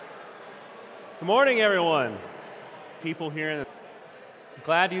Good morning, everyone. People here,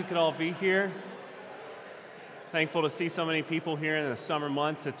 glad you could all be here. Thankful to see so many people here in the summer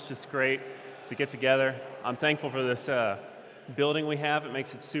months. It's just great to get together. I'm thankful for this building we have. It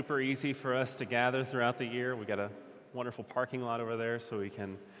makes it super easy for us to gather throughout the year. We got a wonderful parking lot over there, so we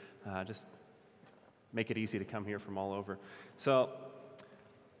can just make it easy to come here from all over. So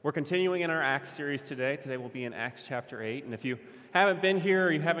we're continuing in our Acts series today. Today we'll be in Acts chapter 8. And if you haven't been here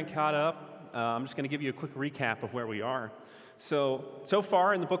or you haven't caught up, I'm just going to give you a quick recap of where we are. So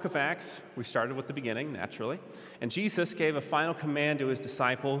far in the book of Acts, we started with the beginning, naturally, and Jesus gave a final command to his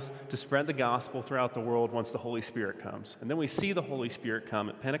disciples to spread the gospel throughout the world once the Holy Spirit comes. And then we see the Holy Spirit come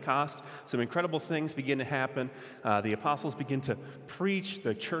at Pentecost. Some incredible things begin to happen. The apostles begin to preach.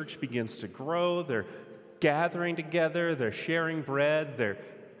 The church begins to grow. They're gathering together. They're sharing bread. They're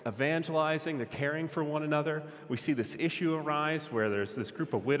evangelizing, they're caring for one another. We see this issue arise where there's this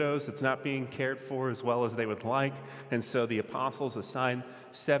group of widows that's not being cared for as well as they would like, and so the apostles assign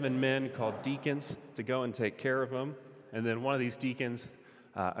 7 men called deacons to go and take care of them. And then one of these deacons,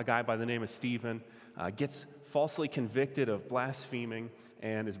 a guy by the name of Stephen, gets falsely convicted of blaspheming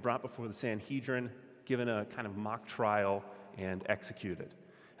and is brought before the Sanhedrin, given a kind of mock trial, and executed.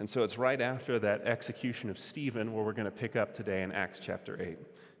 And so it's right after that execution of Stephen where we're going to pick up today in Acts chapter 8.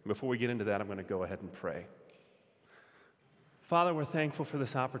 And before we get into that, I'm going to go ahead and pray. Father, we're thankful for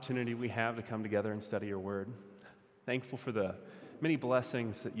this opportunity we have to come together and study your word. Thankful for the many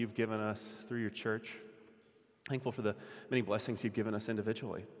blessings that you've given us through your church. Thankful for the many blessings you've given us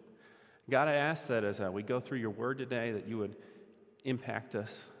individually. God, I ask that as we go through your word today, that you would impact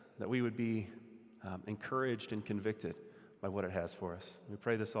us, that we would be encouraged and convicted by what it has for us. We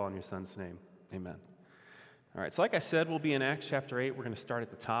pray this all in your Son's name. Amen. All right, so like I said, we'll be in Acts chapter 8. We're going to start at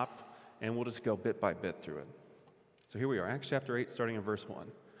the top, and we'll just go bit by bit through it. So here we are, Acts chapter 8, starting in verse 1.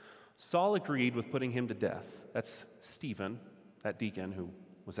 Saul agreed with putting him to death. That's Stephen, that deacon who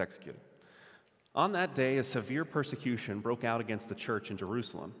was executed. On that day, a severe persecution broke out against the church in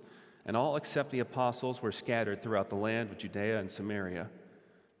Jerusalem, and all except the apostles were scattered throughout the land of Judea and Samaria.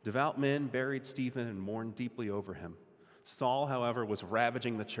 Devout men buried Stephen and mourned deeply over him. Saul, however, was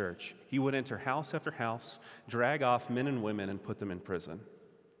ravaging the church. He would enter house after house, drag off men and women, and put them in prison.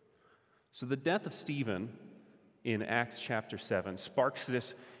 So the death of Stephen in Acts chapter 7 sparks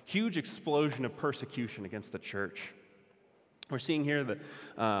this huge explosion of persecution against the church. We're seeing here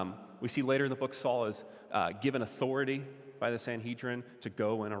that we see later in the book Saul is given authority by the Sanhedrin to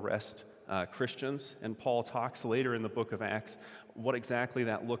go and arrest Christians, and Paul talks later in the book of Acts what exactly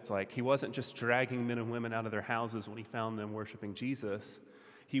that looked like. He wasn't just dragging men and women out of their houses when he found them worshiping Jesus.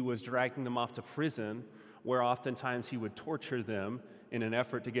 He was dragging them off to prison, where oftentimes he would torture them in an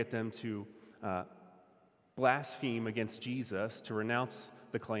effort to get them to blaspheme against Jesus, to renounce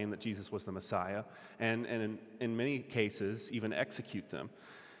the claim that Jesus was the Messiah, and in many cases, even execute them.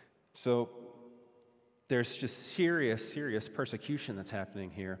 So there's just serious persecution that's happening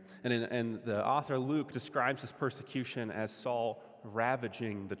here. And the author Luke describes this persecution as Saul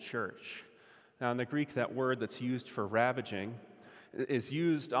ravaging the church. Now, in the Greek, that word that's used for ravaging is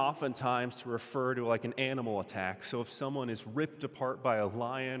used oftentimes to refer to like an animal attack. So if someone is ripped apart by a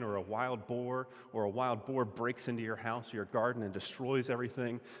lion or a wild boar breaks into your house or your garden and destroys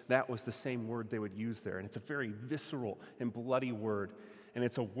everything, that was the same word they would use there. And it's a very visceral and bloody word. And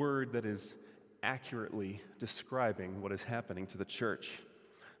it's a word that is accurately describing what is happening to the church.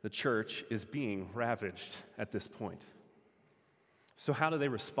 The church is being ravaged at this point. So how do they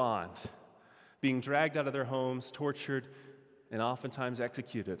respond? Being dragged out of their homes, tortured, and oftentimes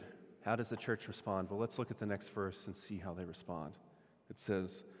executed. How does the church respond? Well, let's look at the next verse and see how they respond. It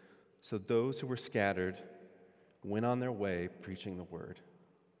says, "So those who were scattered went on their way preaching the word."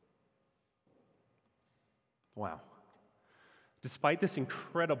 Wow. Despite this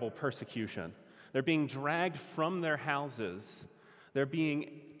incredible persecution, they're being dragged from their houses. They're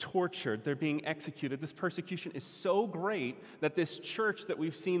being tortured. They're being executed. This persecution is so great that this church that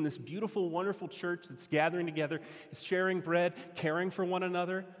we've seen, this beautiful, wonderful church that's gathering together, is sharing bread, caring for one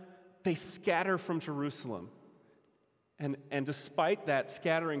another, they scatter from Jerusalem. And despite that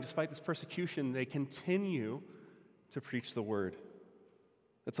scattering, despite this persecution, they continue to preach the word.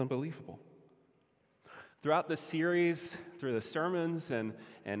 That's unbelievable. Throughout this series, through the sermons and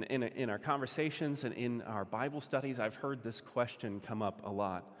in our conversations and in our Bible studies, I've heard this question come up a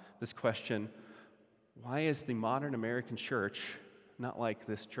lot. This question, why is the modern American church not like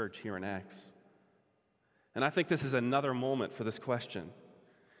this church here in Acts? And I think this is another moment for this question.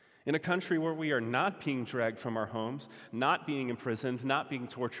 In a country where we are not being dragged from our homes, not being imprisoned, not being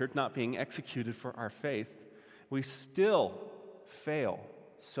tortured, not being executed for our faith, we still fail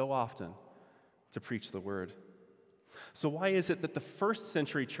so often to preach the word. So why is it that the first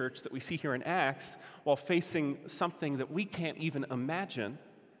century church that we see here in Acts, while facing something that we can't even imagine,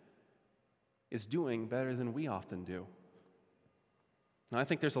 is doing better than we often do? And I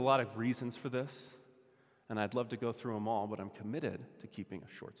think there's a lot of reasons for this, and I'd love to go through them all, but I'm committed to keeping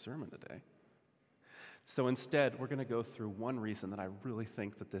a short sermon today. So instead, we're going to go through one reason that I really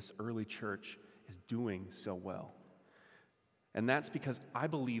think that this early church is doing so well. And that's because I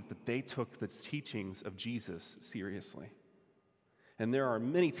believe that they took the teachings of Jesus seriously. And there are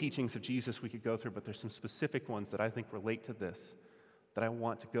many teachings of Jesus we could go through, but there's some specific ones that I think relate to this, that I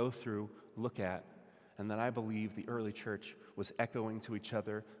want to go through, look at, and that I believe the early church was echoing to each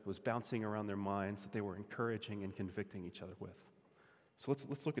other, was bouncing around their minds, that they were encouraging and convicting each other with. So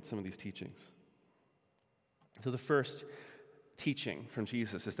let's look at some of these teachings. So the first teaching from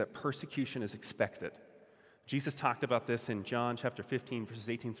Jesus is that persecution is expected. Jesus talked about this in John chapter 15, verses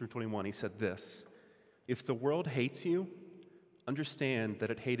 18 through 21. He said this, "If the world hates you, understand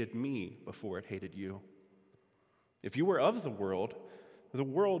that it hated me before it hated you. If you were of the world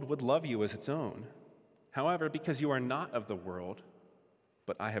would love you as its own. However, because you are not of the world,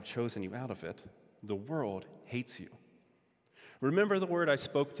 but I have chosen you out of it, the world hates you. Remember the word I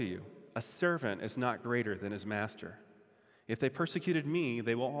spoke to you. A servant is not greater than his master. If they persecuted me,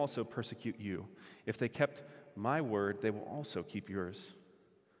 they will also persecute you. If they kept my word, they will also keep yours.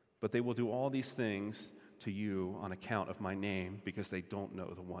 But they will do all these things to you on account of my name, because they don't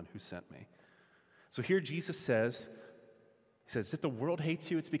know the one who sent me." So here Jesus says, if the world hates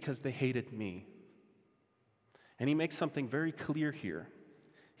you, it's because they hated me. And he makes something very clear here.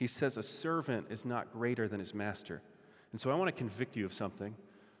 He says a servant is not greater than his master. And so I want to convict you of something,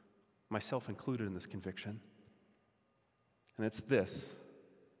 myself included in this conviction. And it's this.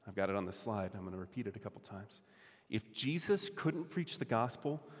 I've got it on the slide. I'm going to repeat it a couple times. If Jesus couldn't preach the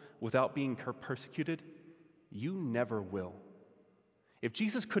gospel without being persecuted, you never will. If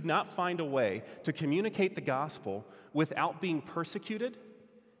Jesus could not find a way to communicate the gospel without being persecuted,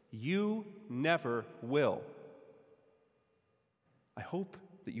 you never will. I hope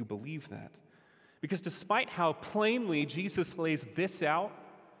that you believe that. Because despite how plainly Jesus lays this out,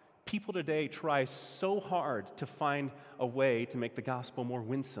 people today try so hard to find a way to make the gospel more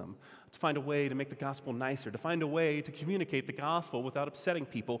winsome, to find a way to make the gospel nicer, to find a way to communicate the gospel without upsetting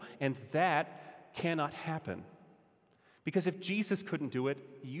people, and that cannot happen. Because if Jesus couldn't do it,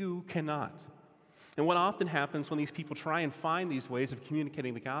 you cannot. And what often happens when these people try and find these ways of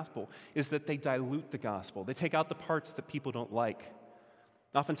communicating the gospel is that they dilute the gospel. They take out the parts that people don't like.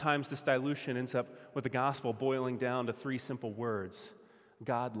 Oftentimes, this dilution ends up with the gospel boiling down to 3 simple words.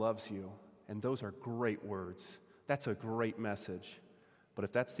 God loves you. And those are great words. That's a great message. But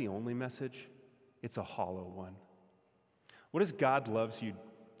if that's the only message, it's a hollow one. What does God loves you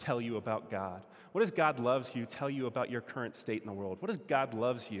tell you about God? What does God loves you tell you about your current state in the world? What does God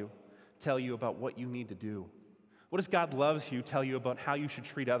loves you tell you about what you need to do? What does God loves you tell you about how you should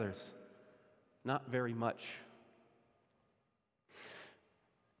treat others? Not very much.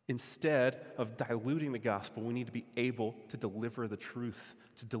 Instead of diluting the gospel, we need to be able to deliver the truth,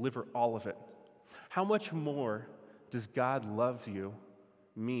 to deliver all of it. How much more does God love you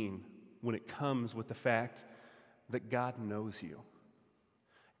mean when it comes with the fact that God knows you?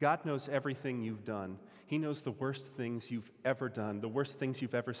 God knows everything you've done. He knows the worst things you've ever done, the worst things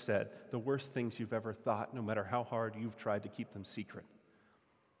you've ever said, the worst things you've ever thought, no matter how hard you've tried to keep them secret.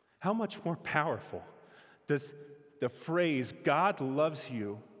 How much more powerful does the phrase, God loves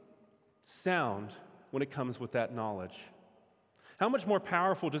you, sound when it comes with that knowledge? How much more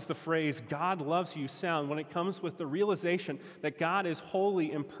powerful does the phrase, God loves you, sound when it comes with the realization that God is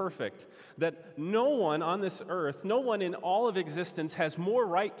holy and perfect, that no one on this earth, no one in all of existence has more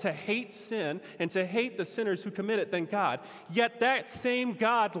right to hate sin and to hate the sinners who commit it than God, yet that same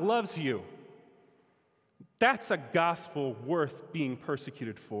God loves you. That's a gospel worth being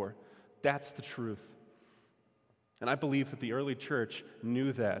persecuted for. That's the truth. And I believe that the early church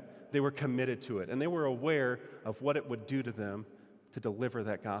knew that. They were committed to it, and they were aware of what it would do to them to deliver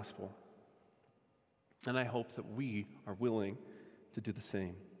that gospel. And I hope that we are willing to do the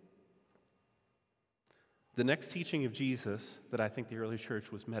same. The next teaching of Jesus that I think the early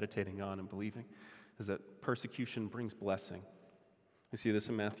church was meditating on and believing is that persecution brings blessing. We see this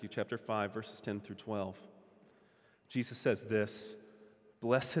in Matthew chapter 5, verses 10 through 12. Jesus says this,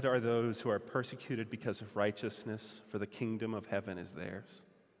 "Blessed are those who are persecuted because of righteousness, for the kingdom of heaven is theirs.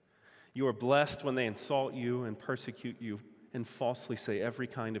 You are blessed when they insult you and persecute you and falsely say every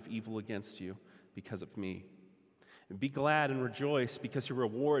kind of evil against you because of me. And be glad and rejoice, because your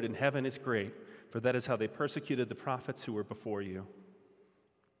reward in heaven is great, for that is how they persecuted the prophets who were before you.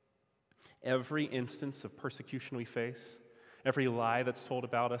 Every instance of persecution we face, every lie that's told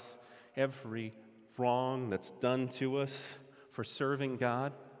about us, every wrong that's done to us for serving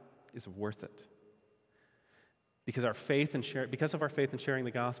God is worth it. Because of our faith in sharing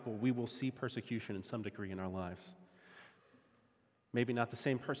the gospel, we will see persecution in some degree in our lives. Maybe not the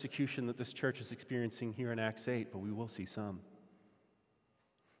same persecution that this church is experiencing here in Acts 8, but we will see some.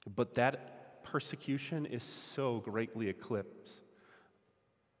 But that persecution is so greatly eclipsed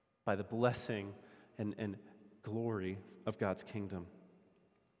by the blessing and glory of God's kingdom.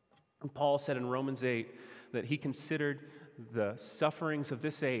 And Paul said in Romans 8 that he considered the sufferings of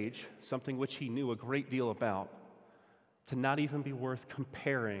this age, something which he knew a great deal about, to not even be worth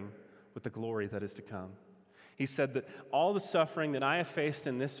comparing with the glory that is to come. He said that all the suffering that I have faced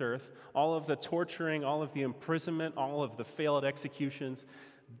in this earth, all of the torturing, all of the imprisonment, all of the failed executions,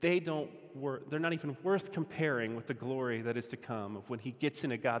 they're not even worth comparing with the glory that is to come, of when he gets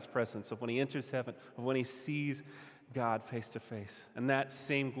into God's presence, of when he enters heaven, of when he sees God face to face. And that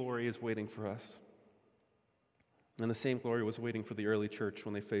same glory is waiting for us. And the same glory was waiting for the early church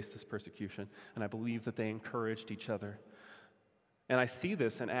when they faced this persecution. And I believe that they encouraged each other. And I see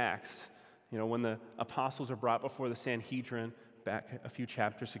this in Acts. When the apostles are brought before the Sanhedrin back a few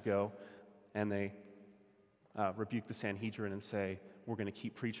chapters ago, and they rebuke the Sanhedrin and say, we're going to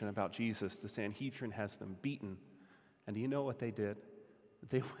keep preaching about Jesus. The Sanhedrin has them beaten. And do you know what they did?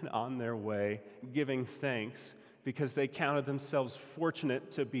 They went on their way giving thanks because they counted themselves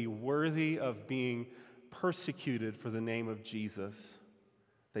fortunate to be worthy of being persecuted for the name of Jesus.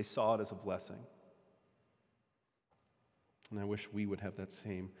 They saw it as a blessing. And I wish we would have that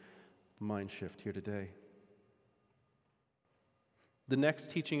same mind shift here today. The next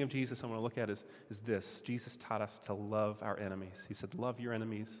teaching of Jesus I want to look at is this. Jesus taught us to love our enemies. He said, love your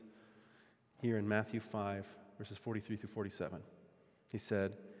enemies. Here in Matthew 5, verses 43 through 47. He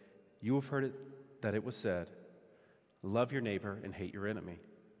said, you have heard that it was said, love your neighbor and hate your enemy.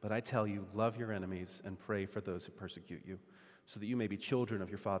 But I tell you, love your enemies and pray for those who persecute you, so that you may be children of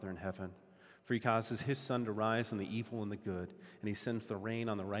your Father in heaven. For he causes his sun to rise on the evil and the good, and he sends the rain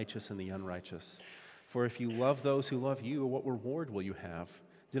on the righteous and the unrighteous. For if you love those who love you, what reward will you have?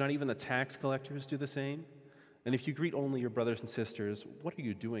 Do not even the tax collectors do the same? And if you greet only your brothers and sisters, what are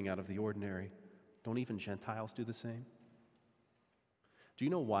you doing out of the ordinary? Don't even Gentiles do the same? Do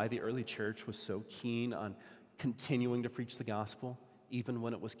you know why the early church was so keen on continuing to preach the gospel, even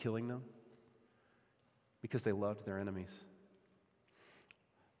when it was killing them? Because they loved their enemies.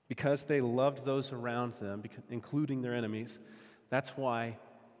 Because they loved those around them, including their enemies. That's why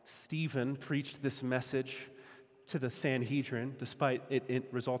Stephen preached this message to the Sanhedrin, despite it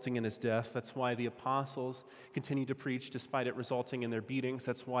resulting in his death. That's why the apostles continued to preach, despite it resulting in their beatings.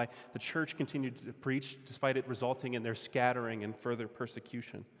 That's why the church continued to preach, despite it resulting in their scattering and further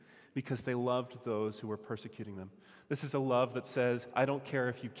persecution, because they loved those who were persecuting them. This is a love that says, I don't care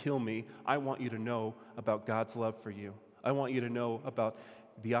if you kill me, I want you to know about God's love for you. I want you to know about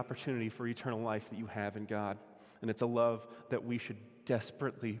the opportunity for eternal life that you have in God. And it's a love that we should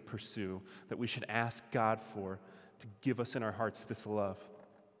desperately pursue, that we should ask God for, to give us in our hearts this love.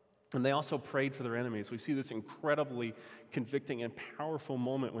 And they also prayed for their enemies. We see this incredibly convicting and powerful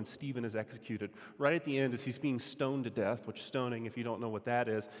moment when Stephen is executed. Right at the end, as he's being stoned to death, which stoning, if you don't know what that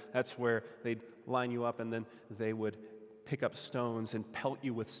is, that's where they'd line you up and then they would pick up stones and pelt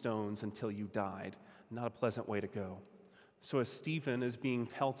you with stones until you died. Not a pleasant way to go. So as Stephen is being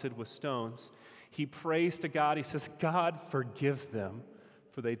pelted with stones, he prays to God. He says, God, forgive them,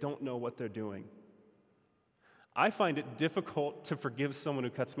 for they don't know what they're doing. I find it difficult to forgive someone who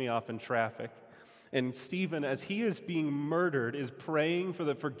cuts me off in traffic. And Stephen, as he is being murdered, is praying for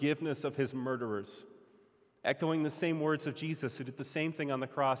the forgiveness of his murderers, echoing the same words of Jesus, who did the same thing on the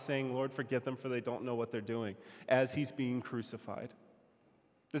cross, saying, Lord, forgive them, for they don't know what they're doing, as he's being crucified.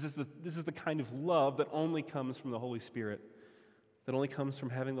 This is the kind of love that only comes from the Holy Spirit, that only comes from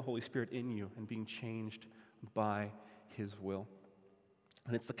having the Holy Spirit in you and being changed by his will.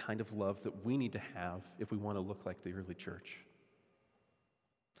 And it's the kind of love that we need to have if we want to look like the early church.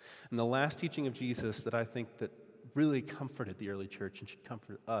 And the last teaching of Jesus that I think that really comforted the early church and should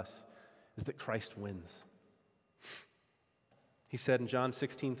comfort us is that Christ wins. He said in John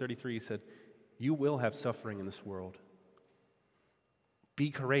 16:33, he said, you will have suffering in this world. Be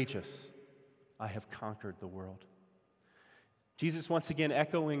courageous. I have conquered the world. Jesus once again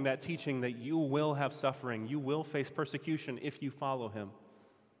echoing that teaching that you will have suffering, you will face persecution if you follow him.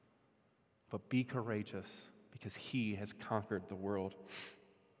 But be courageous because he has conquered the world.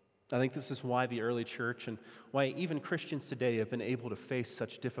 I think this is why the early church and why even Christians today have been able to face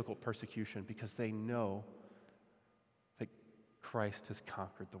such difficult persecution, because they know that Christ has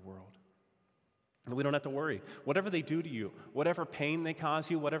conquered the world. And we don't have to worry. Whatever they do to you, whatever pain they cause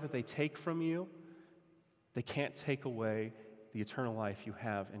you, whatever they take from you, they can't take away the eternal life you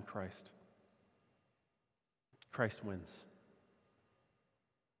have in Christ. Christ wins.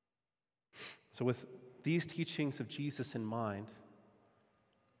 So with these teachings of Jesus in mind,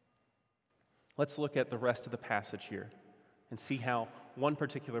 let's look at the rest of the passage here and see how one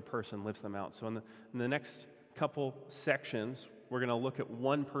particular person lives them out. So in the next couple sections, we're going to look at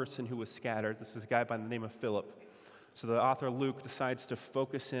one person who was scattered. This is a guy by the name of Philip. So the author Luke decides to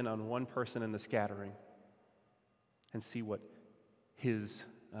focus in on one person in the scattering and see what his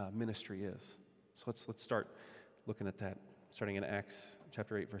ministry is. So let's start looking at that, starting in Acts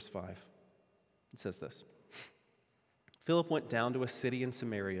chapter 8, verse 5. It says this: Philip went down to a city in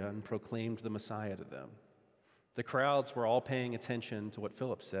Samaria and proclaimed the Messiah to them. The crowds were all paying attention to what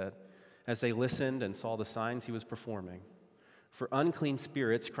Philip said as they listened and saw the signs he was performing. For unclean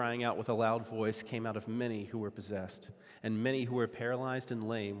spirits, crying out with a loud voice, came out of many who were possessed, and many who were paralyzed and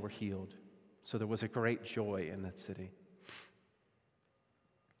lame were healed. So there was a great joy in that city.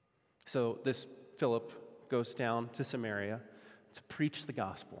 So this Philip goes down to Samaria to preach the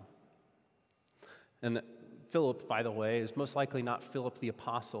gospel. And Philip, by the way, is most likely not Philip the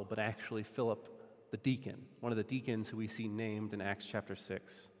apostle, but actually Philip the deacon, one of the deacons who we see named in Acts chapter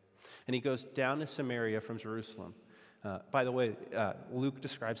 6. And he goes down to Samaria from Jerusalem. By the way, Luke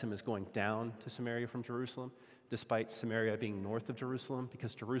describes him as going down to Samaria from Jerusalem, despite Samaria being north of Jerusalem,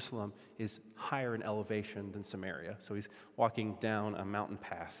 because Jerusalem is higher in elevation than Samaria. So he's walking down a mountain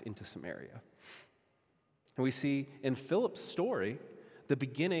path into Samaria. And we see in Philip's story the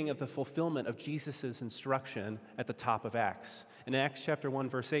beginning of the fulfillment of Jesus' instruction at the top of Acts. In Acts chapter 1,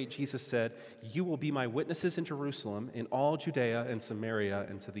 verse 8, Jesus said, "You will be my witnesses in Jerusalem, in all Judea and Samaria,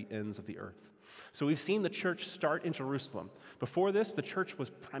 and to the ends of the earth." So we've seen the church start in Jerusalem. Before this, the church was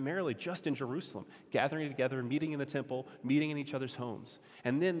primarily just in Jerusalem, gathering together, meeting in the temple, meeting in each other's homes.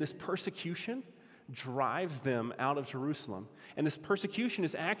 And then this persecution drives them out of Jerusalem. And this persecution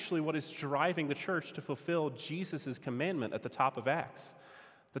is actually what is driving the church to fulfill Jesus' commandment at the top of Acts,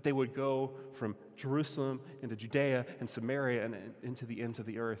 that they would go from Jerusalem into Judea and Samaria and into the ends of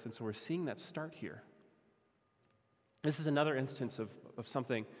the earth. And so we're seeing that start here. This is another instance of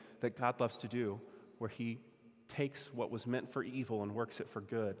something that God loves to do, where he takes what was meant for evil and works it for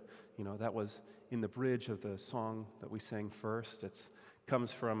good. You know, that was in the bridge of the song that we sang first. It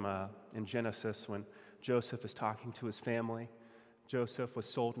comes from in Genesis when Joseph is talking to his family. Joseph was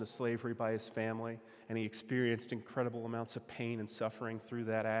sold into slavery by his family, and he experienced incredible amounts of pain and suffering through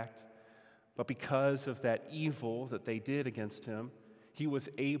that act. But because of that evil that they did against him, he was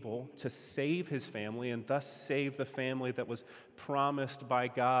able to save his family and thus save the family that was promised by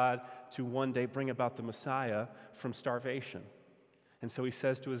God to one day bring about the Messiah from starvation. And so he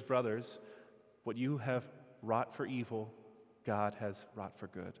says to his brothers, "What you have wrought for evil, God has wrought for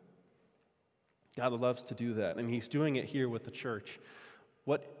good." God loves to do that, and he's doing it here with the church.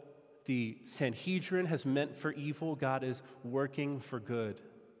 What the Sanhedrin has meant for evil, God is working for good.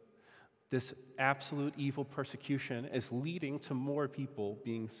 This absolute evil persecution is leading to more people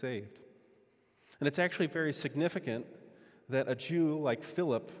being saved. And it's actually very significant that a Jew like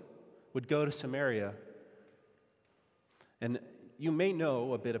Philip would go to Samaria. And you may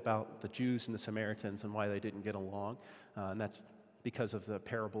know a bit about the Jews and the Samaritans and why they didn't get along, and that's because of the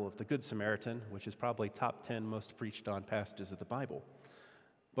parable of the Good Samaritan, which is probably top 10 most preached on passages of the Bible.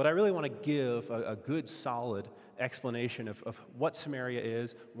 But I really want to give a good, solid explanation of what Samaria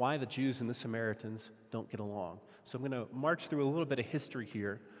is, why the Jews and the Samaritans don't get along. So I'm going to march through a little bit of history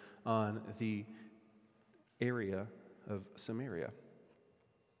here on the area of Samaria.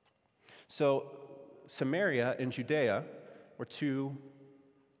 So Samaria and Judea were two,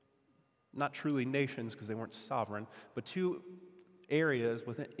 not truly nations because they weren't sovereign, but two areas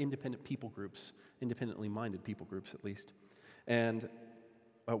with independent people groups, independently minded people groups at least. And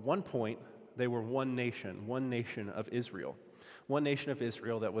at one point, they were one nation of Israel. One nation of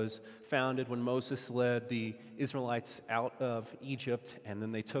Israel that was founded when Moses led the Israelites out of Egypt, and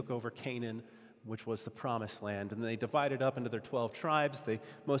then they took over Canaan, which was the promised land. And they divided up into their 12 tribes. They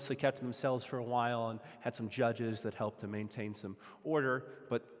mostly kept to themselves for a while and had some judges that helped to maintain some order,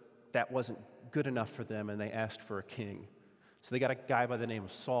 but that wasn't good enough for them, and they asked for a king. So they got a guy by the name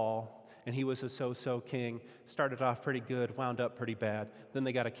of Saul, and he was a so-so king. Started off pretty good, wound up pretty bad. Then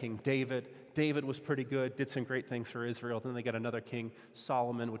they got a king, David. David was pretty good, did some great things for Israel. Then they got another king,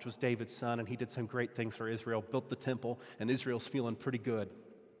 Solomon, which was David's son, and he did some great things for Israel, built the temple, and Israel's feeling pretty good.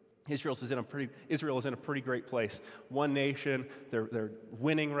 Israel is in a pretty great place. One nation, they're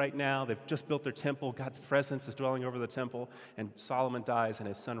winning right now. They've just built their temple. God's presence is dwelling over the temple. And Solomon dies, and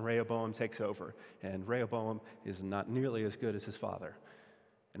his son Rehoboam takes over. And Rehoboam is not nearly as good as his father.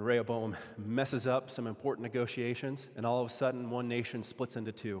 And Rehoboam messes up some important negotiations, and all of a sudden, one nation splits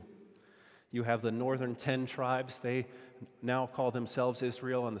into two. You have the northern 10 tribes. They now call themselves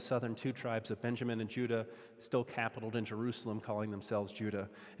Israel, and the southern 2 tribes of Benjamin and Judah, still capitaled in Jerusalem, calling themselves Judah.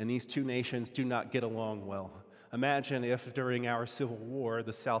 And these two nations do not get along well. Imagine if during our Civil War,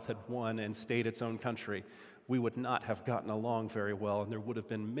 the South had won and stayed its own country. We would not have gotten along very well, and there would have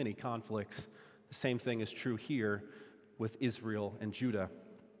been many conflicts. The same thing is true here with Israel and Judah.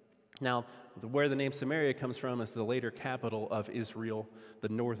 Now, where the name Samaria comes from is the later capital of Israel, the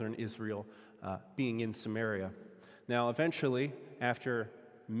northern Israel, being in Samaria. Now, eventually, after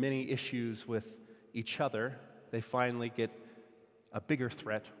many issues with each other, they finally get a bigger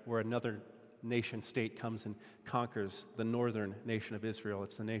threat where another nation state comes and conquers the northern nation of Israel.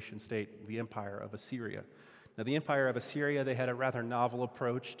 It's the nation state, the Empire of Assyria. Now, the Empire of Assyria, they had a rather novel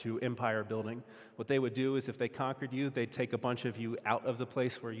approach to empire building. What they would do is if they conquered you, they'd take a bunch of you out of the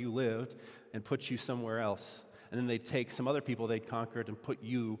place where you lived and put you somewhere else. And then they'd take some other people they'd conquered and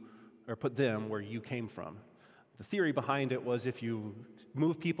put them where you came from. The theory behind it was if you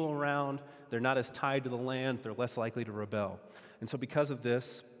move people around, they're not as tied to the land, they're less likely to rebel. And so because of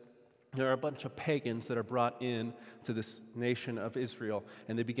this, there are a bunch of pagans that are brought in to this nation of Israel,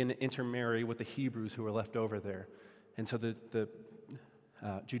 and they begin to intermarry with the Hebrews who are left over there. And so the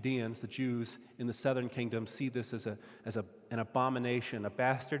Judeans, the Jews in the southern kingdom, see this as an abomination, a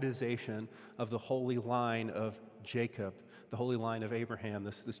bastardization of the holy line of Jacob, the holy line of Abraham,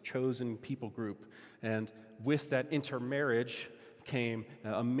 this chosen people group. And with that intermarriage came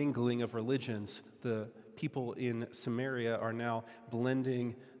a mingling of religions. The people in Samaria are now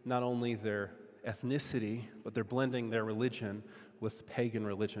blending not only their ethnicity, but they're blending their religion with pagan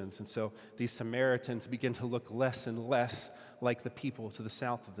religions. And so these Samaritans begin to look less and less like the people to the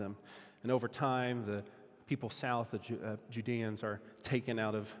south of them. And over time, the people south, the Judeans, are taken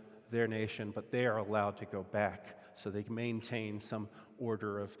out of their nation, but they are allowed to go back so they maintain some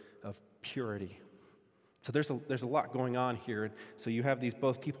order of purity. So there's a lot going on here. So you have these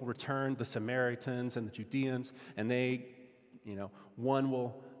both people returned, the Samaritans and the Judeans, and they, one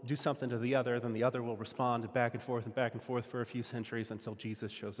will do something to the other, then the other will respond back and forth for a few centuries until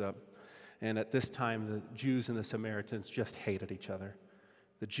Jesus shows up. And at this time, the Jews and the Samaritans just hated each other.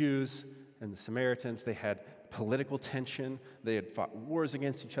 The Jews and the Samaritans, they had political tension. They had fought wars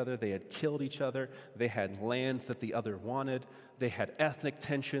against each other. They had killed each other. They had land that the other wanted. They had ethnic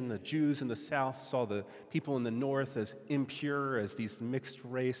tension. The Jews in the south saw the people in the north as impure, as these mixed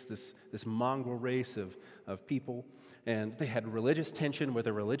race, this mongrel race of people. And they had religious tension where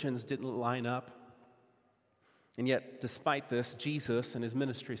the religions didn't line up. And yet, despite this, Jesus and his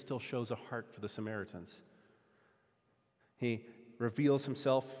ministry still shows a heart for the Samaritans. He reveals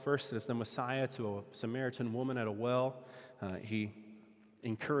himself first as the Messiah to a Samaritan woman at a well. He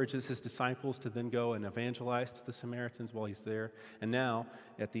encourages his disciples to then go and evangelize to the Samaritans while he's there. And now,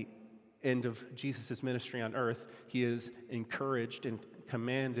 at the end of Jesus' ministry on earth, he is encouraged and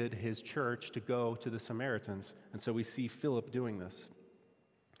commanded his church to go to the Samaritans. And so we see Philip doing this.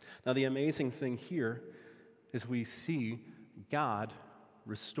 Now, the amazing thing here is we see God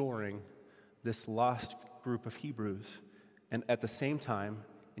restoring this lost group of Hebrews and at the same time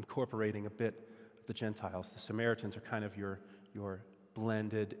incorporating a bit of the Gentiles. The Samaritans are kind of your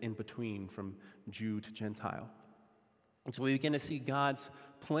blended in between from Jew to Gentile. And so we begin to see God's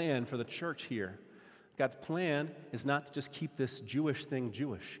plan for the church here. God's plan is not to just keep this Jewish thing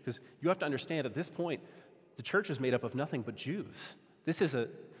Jewish, because you have to understand at this point, the church is made up of nothing but Jews.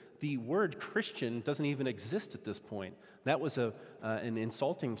 The word Christian doesn't even exist at this point. That was an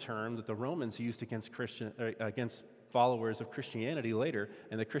insulting term that the Romans used against followers of Christianity later,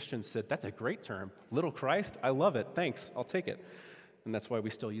 and the Christians said, that's a great term. Little Christ, I love it, thanks, I'll take it. And that's why we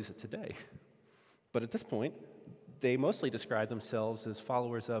still use it today. But at this point, they mostly describe themselves as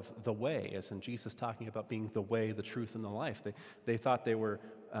followers of the way, as in Jesus talking about being the way, the truth, and the life. They thought they were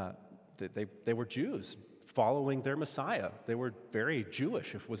Jews following their Messiah. They were very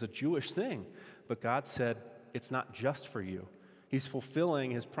Jewish. It was a Jewish thing. But God said, it's not just for you. He's fulfilling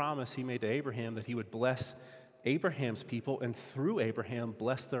his promise he made to Abraham that he would bless Abraham's people and through Abraham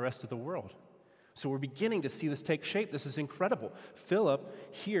bless the rest of the world. So we're beginning to see this take shape. This is incredible. Philip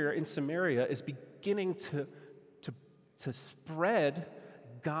here in Samaria is beginning to spread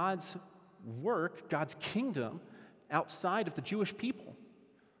God's work, God's kingdom, outside of the Jewish people.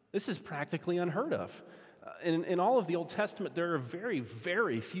 This is practically unheard of. In all of the Old Testament, there are very,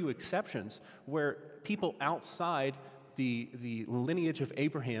 very few exceptions where people outside the lineage of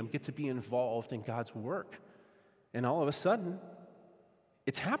Abraham get to be involved in God's work. And all of a sudden,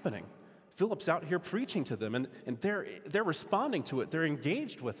 it's happening. Philip's out here preaching to them, and they're responding to it. They're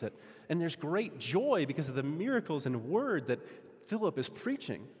engaged with it. And there's great joy because of the miracles and word that Philip is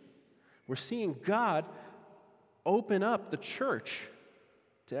preaching. We're seeing God open up the church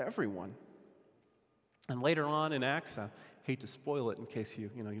to everyone. And later on in Acts, I hate to spoil it in case you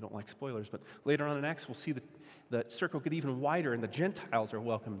don't like spoilers, but later on in Acts, we'll see the circle get even wider, and the Gentiles are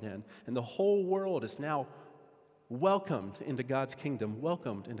welcomed in. And the whole world is now welcomed into God's kingdom,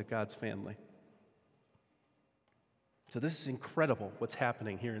 welcomed into God's family. So this is incredible what's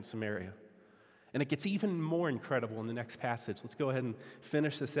happening here in Samaria. And it gets even more incredible in the next passage. Let's go ahead and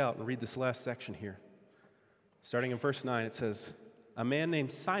finish this out and read this last section here. Starting in verse 9, it says, "A man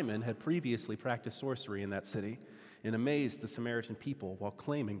named Simon had previously practiced sorcery in that city and amazed the Samaritan people while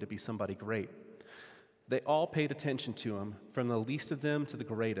claiming to be somebody great. They all paid attention to him, from the least of them to the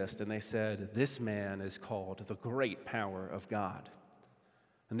greatest, and they said, 'This man is called the great power of God.'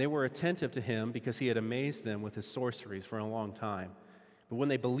 And they were attentive to him because he had amazed them with his sorceries for a long time. But when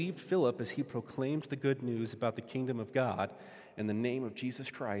they believed Philip as he proclaimed the good news about the kingdom of God and the name of Jesus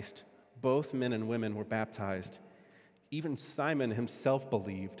Christ, both men and women were baptized. Even Simon himself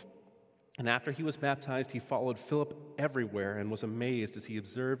believed. And after he was baptized, he followed Philip everywhere and was amazed as he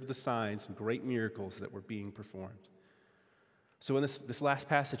observed the signs and great miracles that were being performed." So in this last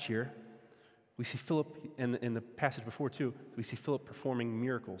passage here, we see Philip, in the passage before too, we see Philip performing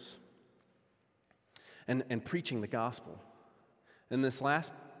miracles and preaching the gospel. In this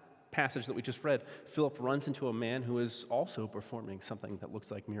last passage that we just read, Philip runs into a man who is also performing something that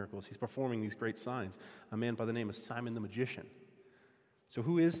looks like miracles. He's performing these great signs, a man by the name of Simon the magician. So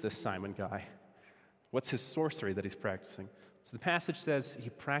who is this Simon guy? What's his sorcery that he's practicing? So the passage says he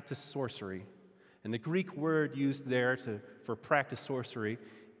practiced sorcery. And the Greek word used there for practice sorcery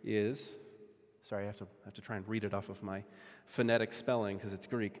is, sorry, I have to try and read it off of my phonetic spelling because it's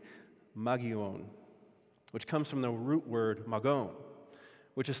Greek, magion, which comes from the root word magon,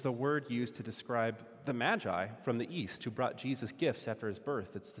 which is the word used to describe the Magi from the East who brought Jesus gifts after his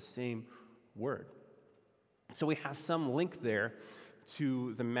birth. It's the same word. So we have some link there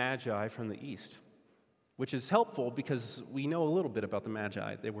to the Magi from the East, which is helpful because we know a little bit about the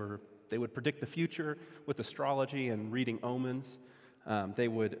Magi. They would predict the future with astrology and reading omens. They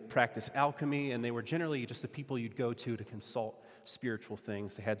would practice alchemy, and they were generally just the people you'd go to consult spiritual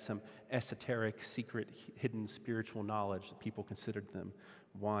things. They had some esoteric, secret, hidden spiritual knowledge that people considered them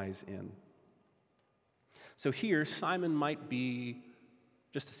wise in. So here, Simon might be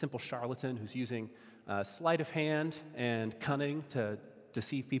just a simple charlatan who's using sleight of hand and cunning to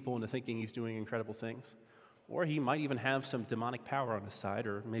deceive people into thinking he's doing incredible things. Or he might even have some demonic power on his side,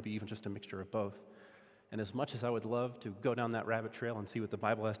 or maybe even just a mixture of both. And as much as I would love to go down that rabbit trail and see what the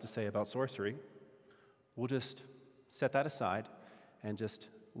Bible has to say about sorcery, we'll just set that aside and just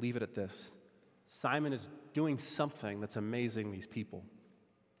leave it at this. Simon is doing something that's amazing these people.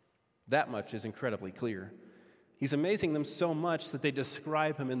 That much is incredibly clear. He's amazing them so much that they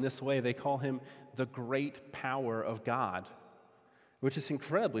describe him in this way. They call him the great power of God, which is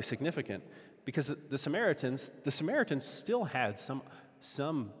incredibly significant because the Samaritans still had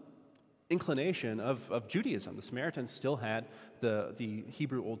some inclination of Judaism. The Samaritans still had the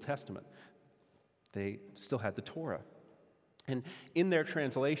Hebrew Old Testament. They still had the Torah. And in their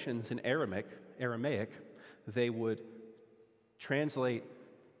translations in Aramaic, they would translate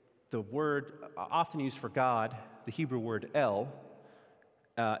the word often used for God, the Hebrew word El,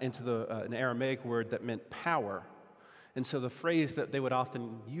 into an Aramaic word that meant power. And so the phrase that they would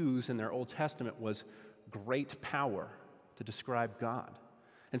often use in their Old Testament was great power to describe God.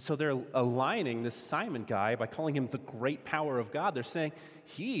 And so they're aligning this Simon guy by calling him the great power of God. They're saying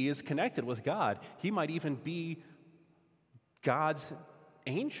he is connected with God. He might even be God's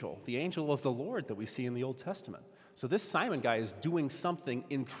angel, the angel of the Lord that we see in the Old Testament. So this Simon guy is doing something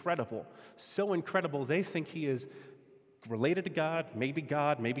incredible. So incredible, they think he is related to God, maybe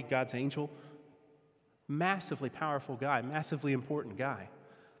God's angel. Massively powerful guy, massively important guy.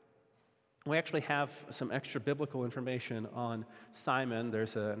 We actually have some extra biblical information on Simon.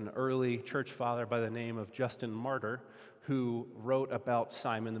 There's an early church father by the name of Justin Martyr who wrote about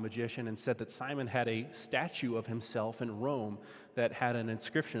Simon the magician and said that Simon had a statue of himself in Rome that had an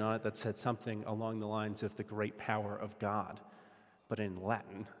inscription on it that said something along the lines of the great power of God, but in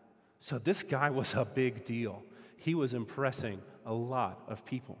Latin. So this guy was a big deal. He was impressing a lot of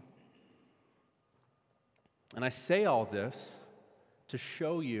people. And I say all this to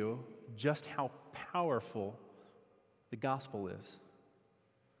show you just how powerful the gospel is.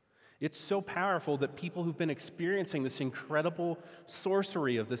 It's so powerful that people who've been experiencing this incredible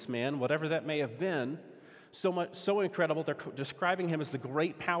sorcery of this man, whatever that may have been, so incredible, they're describing him as the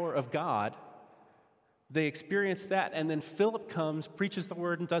great power of God. They experience that, and then Philip comes, preaches the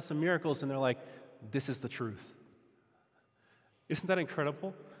word, and does some miracles, and they're like, this is the truth. Isn't that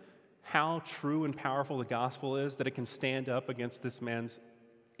incredible? How true and powerful the gospel is, that it can stand up against this man's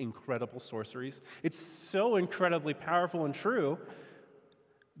incredible sorceries. It's so incredibly powerful and true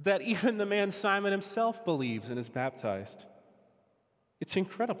that even the man Simon himself believes and is baptized. It's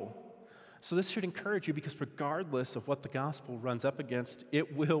incredible. So this should encourage you, because regardless of what the gospel runs up against,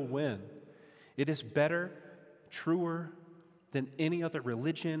 it will win. It is better, truer than any other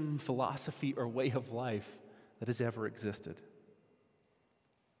religion, philosophy, or way of life that has ever existed.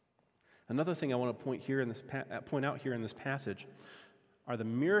 Another thing I want to point out here in this passage are the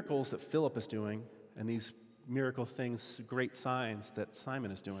miracles that Philip is doing, and these miracle things, great signs that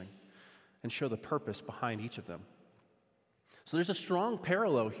Simon is doing, and show the purpose behind each of them. So there's a strong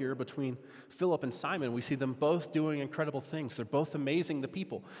parallel here between Philip and Simon. We see them both doing incredible things. They're both amazing the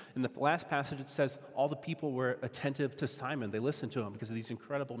people. In the last passage, it says all the people were attentive to Simon. They listened to him because of these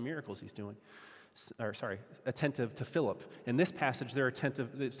incredible miracles he's doing. Attentive to Philip. In this passage, they're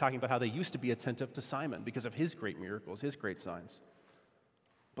attentive. It's talking about how they used to be attentive to Simon because of his great miracles, his great signs.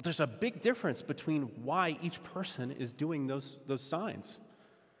 But there's a big difference between why each person is doing those signs.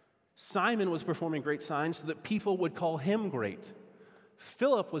 Simon was performing great signs so that people would call him great.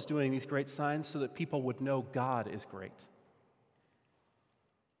 Philip was doing these great signs so that people would know God is great.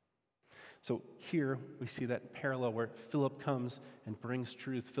 So here we see that parallel where Philip comes and brings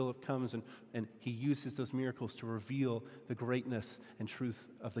truth. Philip comes and he uses those miracles to reveal the greatness and truth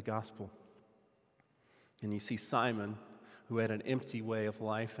of the gospel. And you see Simon, who had an empty way of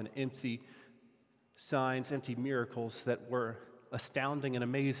life and empty signs, empty miracles that were astounding and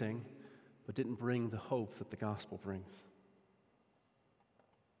amazing, but didn't bring the hope that the gospel brings.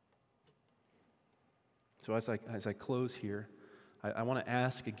 So as I close here, I want to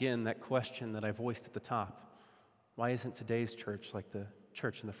ask again that question that I voiced at the top. Why isn't today's church like the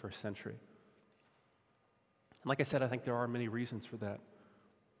church in the first century? And like I said, I think there are many reasons for that.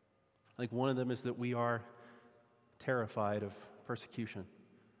 I think one of them is that we are terrified of persecution.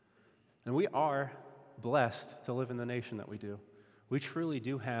 And we are blessed to live in the nation that we do. We truly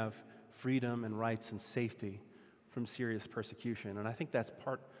do have freedom and rights and safety from serious persecution. And I think that's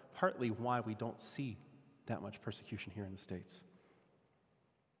partly why we don't see that much persecution here in the States.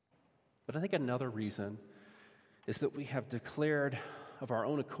 But I think another reason is that we have declared of our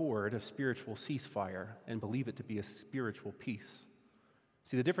own accord a spiritual ceasefire and believe it to be a spiritual peace.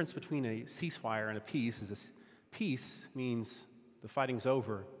 See, the difference between a ceasefire and a peace is a peace means the fighting's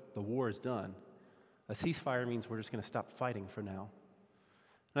over, the war is done. A ceasefire means we're just going to stop fighting for now.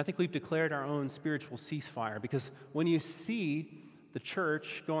 And I think we've declared our own spiritual ceasefire, because when you see the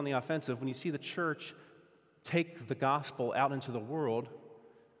church go on the offensive, when you see the church take the gospel out into the world,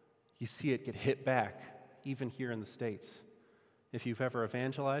 you see it get hit back, even here in the States. If you've ever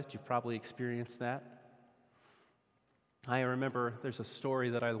evangelized, you've probably experienced that. I remember there's a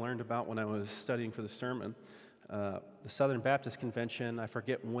story that I learned about when I was studying for the sermon. The Southern Baptist Convention, I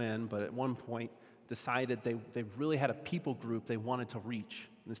forget when, but at one point decided they really had a people group they wanted to reach.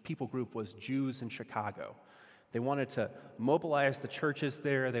 And this people group was Jews in Chicago. They wanted to mobilize the churches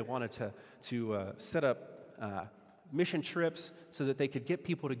there. They wanted to set up mission trips so that they could get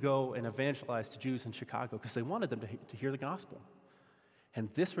people to go and evangelize to Jews in Chicago, because they wanted them to hear the gospel. And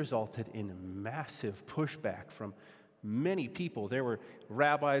this resulted in massive pushback from many people. There were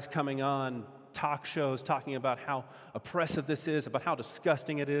rabbis coming on talk shows talking about how oppressive this is, about how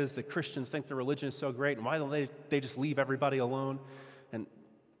disgusting it is that Christians think their religion is so great, and why don't they just leave everybody alone? And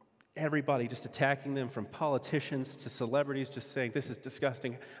everybody just attacking them, from politicians to celebrities, just saying, this is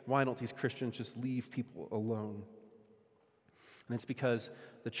disgusting. Why don't these Christians just leave people alone? And it's because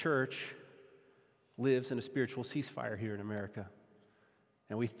the church lives in a spiritual ceasefire here in America.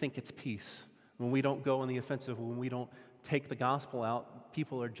 And we think it's peace. When we don't go on the offensive, when we don't take the gospel out,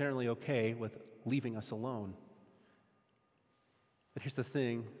 people are generally okay with leaving us alone. But here's the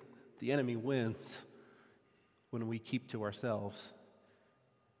thing, the enemy wins when we keep to ourselves.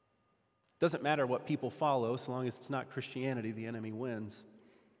 Doesn't matter what people follow, so long as it's not Christianity, the enemy wins.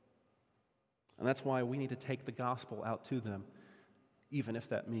 And that's why we need to take the gospel out to them, even if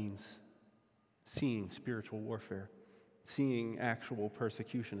that means seeing spiritual warfare, seeing actual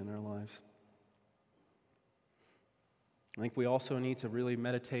persecution in our lives. I think we also need to really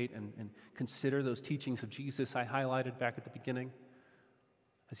meditate and consider those teachings of Jesus I highlighted back at the beginning.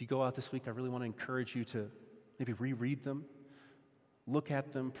 As you go out this week, I really want to encourage you to maybe reread them, look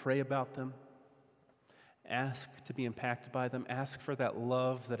at them, pray about them, ask to be impacted by them, ask for that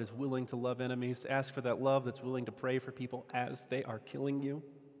love that is willing to love enemies, ask for that love that's willing to pray for people as they are killing you,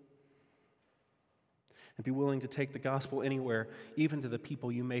 and be willing to take the gospel anywhere, even to the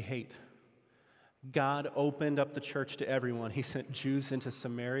people you may hate. God opened up the church to everyone. He sent Jews into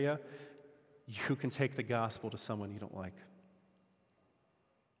Samaria. You can take the gospel to someone you don't like.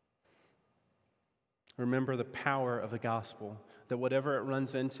 Remember the power of the gospel, that whatever it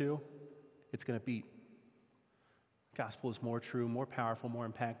runs into, it's going to beat. The gospel is more true, more powerful, more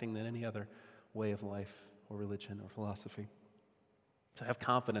impacting than any other way of life or religion or philosophy. So have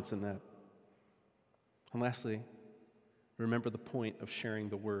confidence in that. And lastly, remember the point of sharing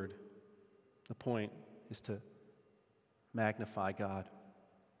the word. The point is to magnify God.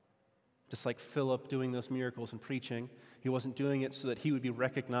 Just like Philip doing those miracles and preaching, he wasn't doing it so that he would be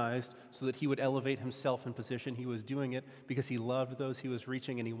recognized, so that he would elevate himself in position. He was doing it because he loved those he was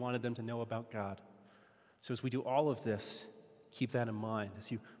reaching and he wanted them to know about God. So as we do all of this, keep that in mind.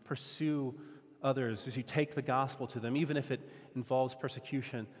 As you pursue others, as you take the gospel to them, even if it involves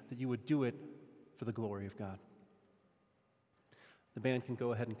persecution, that you would do it for the glory of God. The band can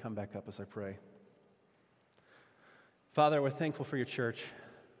go ahead and come back up as I pray. Father, we're thankful for your church.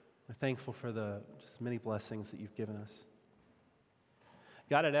 We're thankful for the just many blessings that you've given us.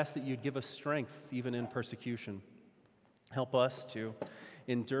 God, I'd ask that you'd give us strength even in persecution. Help us to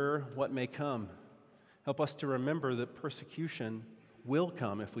endure what may come. Help us to remember that persecution will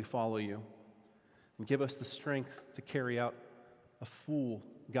come if we follow you. And give us the strength to carry out a full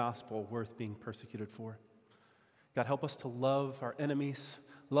gospel worth being persecuted for. God, help us to love our enemies,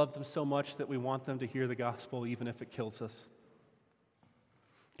 love them so much that we want them to hear the gospel even if it kills us.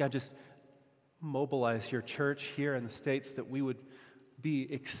 God, just mobilize your church here in the States that we would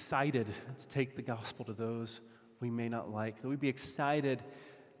be excited to take the gospel to those we may not like, that we'd be excited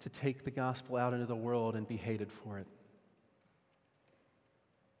to take the gospel out into the world and be hated for it.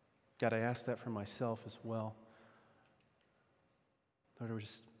 God, I ask that for myself as well. Lord, we're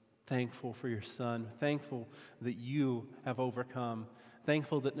just thankful for your Son, thankful that you have overcome,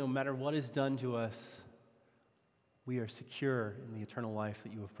 thankful that no matter what is done to us, we are secure in the eternal life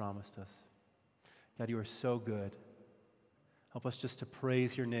that you have promised us. God, you are so good. Help us just to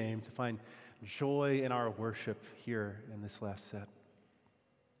praise your name, to find joy in our worship here in this last set.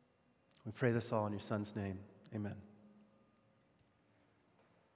 We pray this all in your Son's name. Amen.